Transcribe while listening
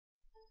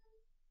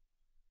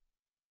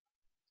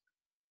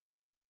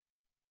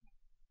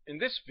In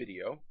this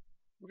video,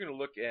 we're going to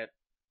look at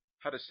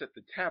how to set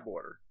the tab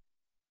order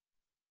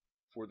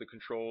for the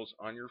controls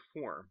on your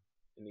form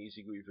in the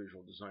EZGUI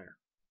Visual Designer.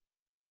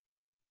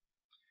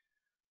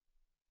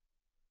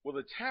 Well,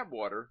 the tab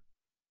order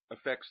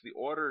affects the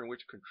order in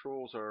which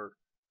controls are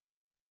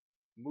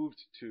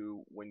moved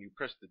to when you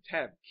press the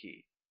tab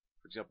key.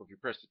 For example, if you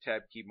press the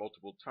tab key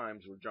multiple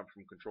times, it will jump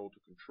from control to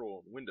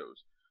control in Windows.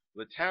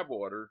 The tab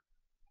order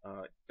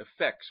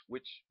affects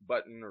which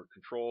button or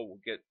control will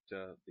get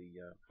the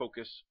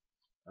focus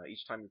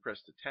each time you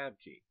press the tab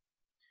key.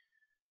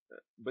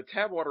 But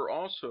tab order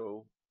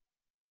also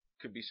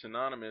could be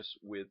synonymous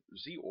with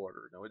Z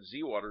order. Now, what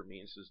Z order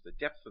means is the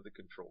depth of the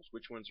controls,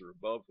 which ones are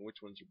above and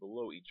which ones are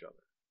below each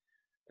other.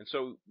 And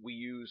so we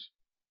use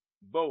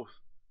both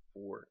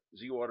for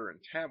Z order and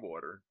tab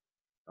order,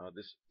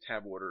 this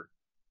tab order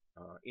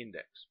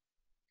index.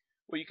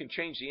 Well, you can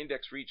change the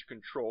index for each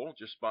control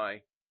just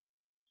by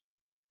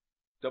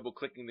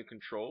double-clicking the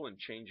control and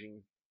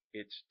changing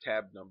its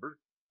tab number.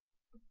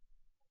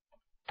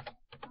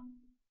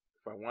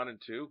 If I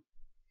wanted to,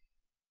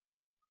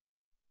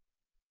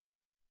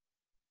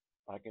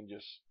 I can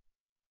just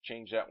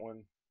change that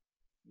one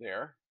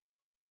there.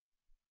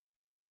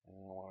 And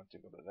I want it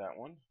to go to that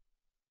one.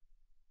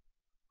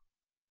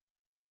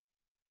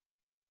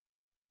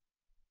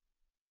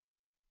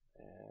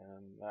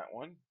 And that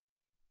one.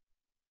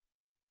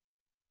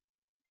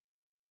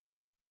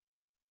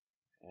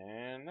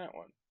 And that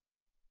one.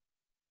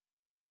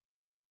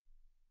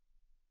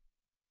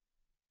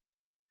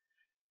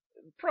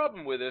 The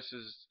problem with this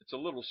is it's a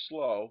little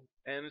slow,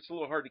 and it's a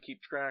little hard to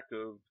keep track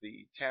of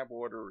the tab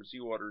order or Z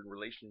order in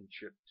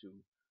relationship to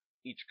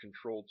each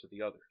control to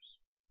the others.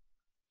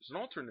 There's an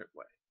alternate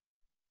way.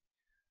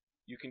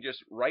 You can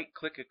just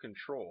right-click a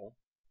control,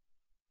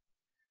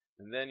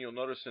 and then you'll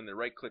notice in the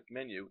right-click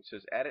menu it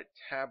says Edit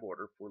Tab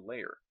Order for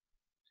Layer.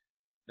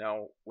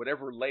 Now,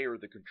 whatever layer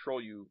the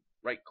control you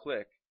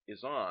right-click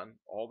is on,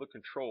 all the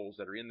controls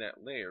that are in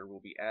that layer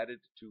will be added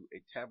to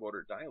a tab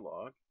order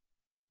dialog.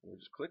 We'll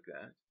just click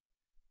that.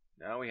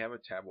 Now we have a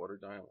tab order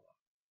dialog.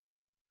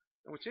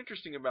 And what's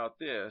interesting about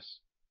this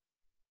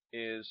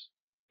is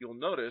you'll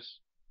notice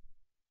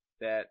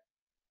that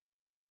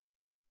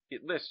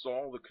it lists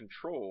all the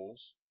controls,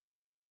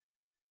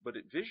 but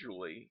it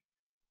visually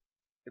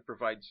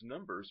provides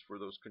numbers for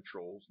those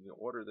controls in the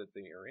order that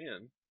they are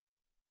in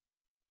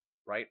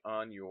right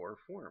on your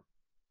form.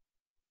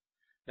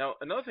 Now,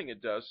 another thing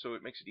it does, so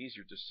it makes it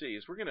easier to see,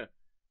 is we're going to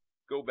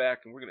go back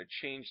and we're going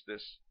to change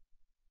this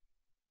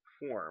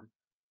form,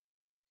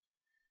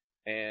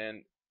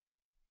 and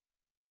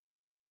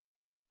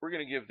we're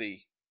going to give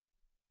the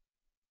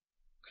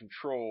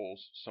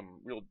controls some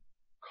real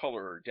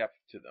color or depth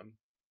to them.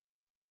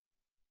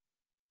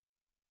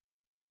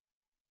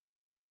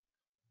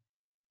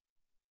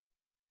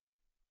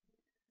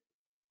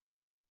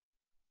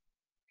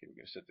 Okay, we're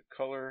going to set the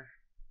color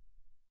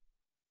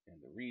and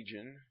the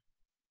region.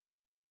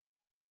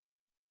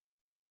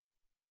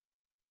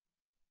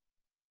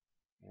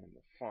 And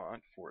the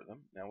font for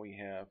them. Now we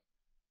have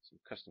some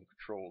custom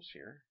controls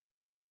here.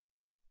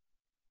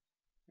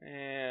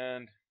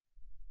 And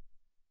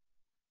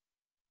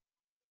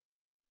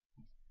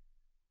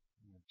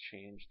I'm going to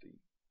change the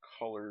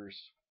colors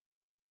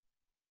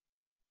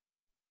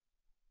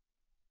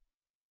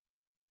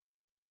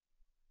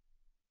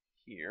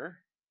here.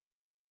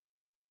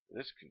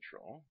 This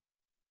control.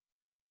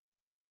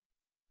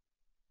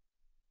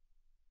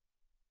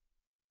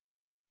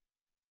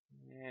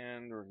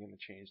 And we're going to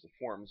change the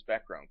form's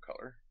background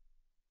color.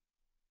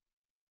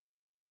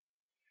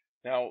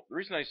 Now, the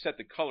reason I set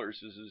the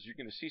colors is you're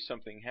going to see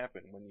something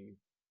happen when you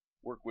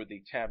work with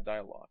the tab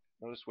dialog.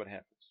 Notice what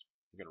happens.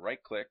 You're going to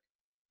right-click,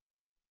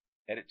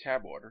 Edit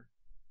Tab Order.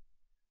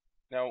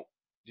 Now,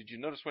 did you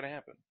notice what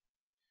happened?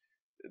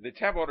 The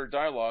tab order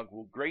dialog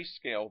will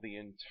grayscale the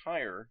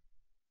entire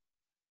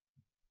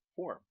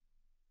form.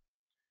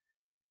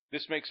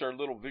 This makes our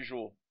little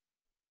visual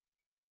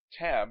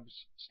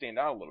tabs stand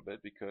out a little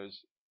bit because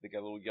they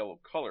got a little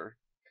yellow color.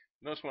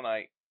 Notice when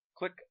I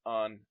click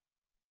on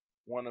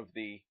one of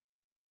the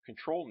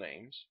control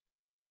names,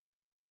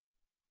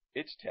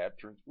 its tab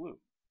turns blue.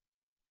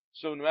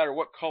 So no matter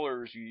what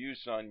colors you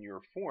use on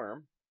your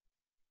form,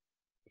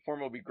 the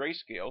form will be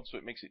grayscaled, so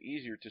it makes it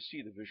easier to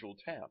see the visual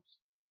tabs.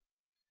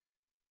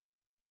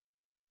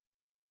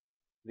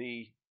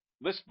 The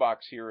list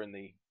box here in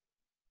the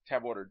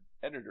tab order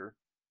editor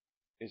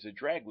is a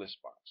drag list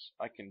box.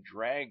 I can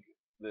drag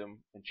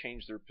them and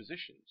change their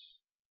positions.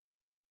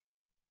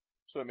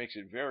 So it makes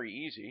it very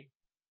easy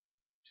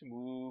to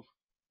move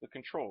the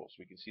controls.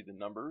 We can see the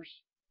numbers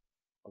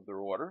of their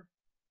order,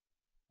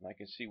 and I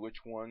can see which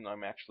one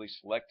I'm actually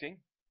selecting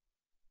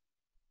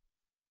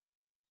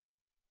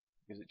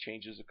because it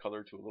changes the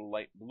color to a little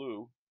light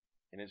blue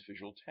in its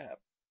visual tab.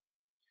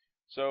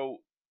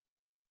 So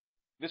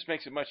this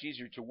makes it much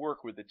easier to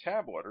work with the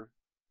tab order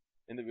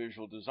in the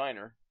Visual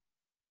Designer,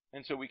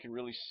 and so we can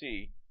really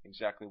see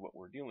exactly what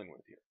we're dealing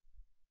with here.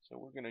 So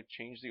we're going to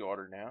change the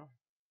order now.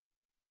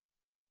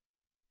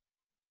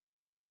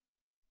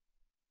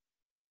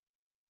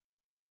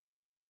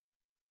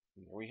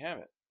 And there we have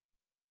it.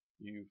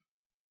 You've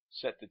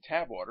set the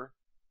tab order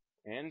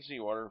and Z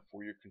order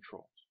for your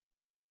controls.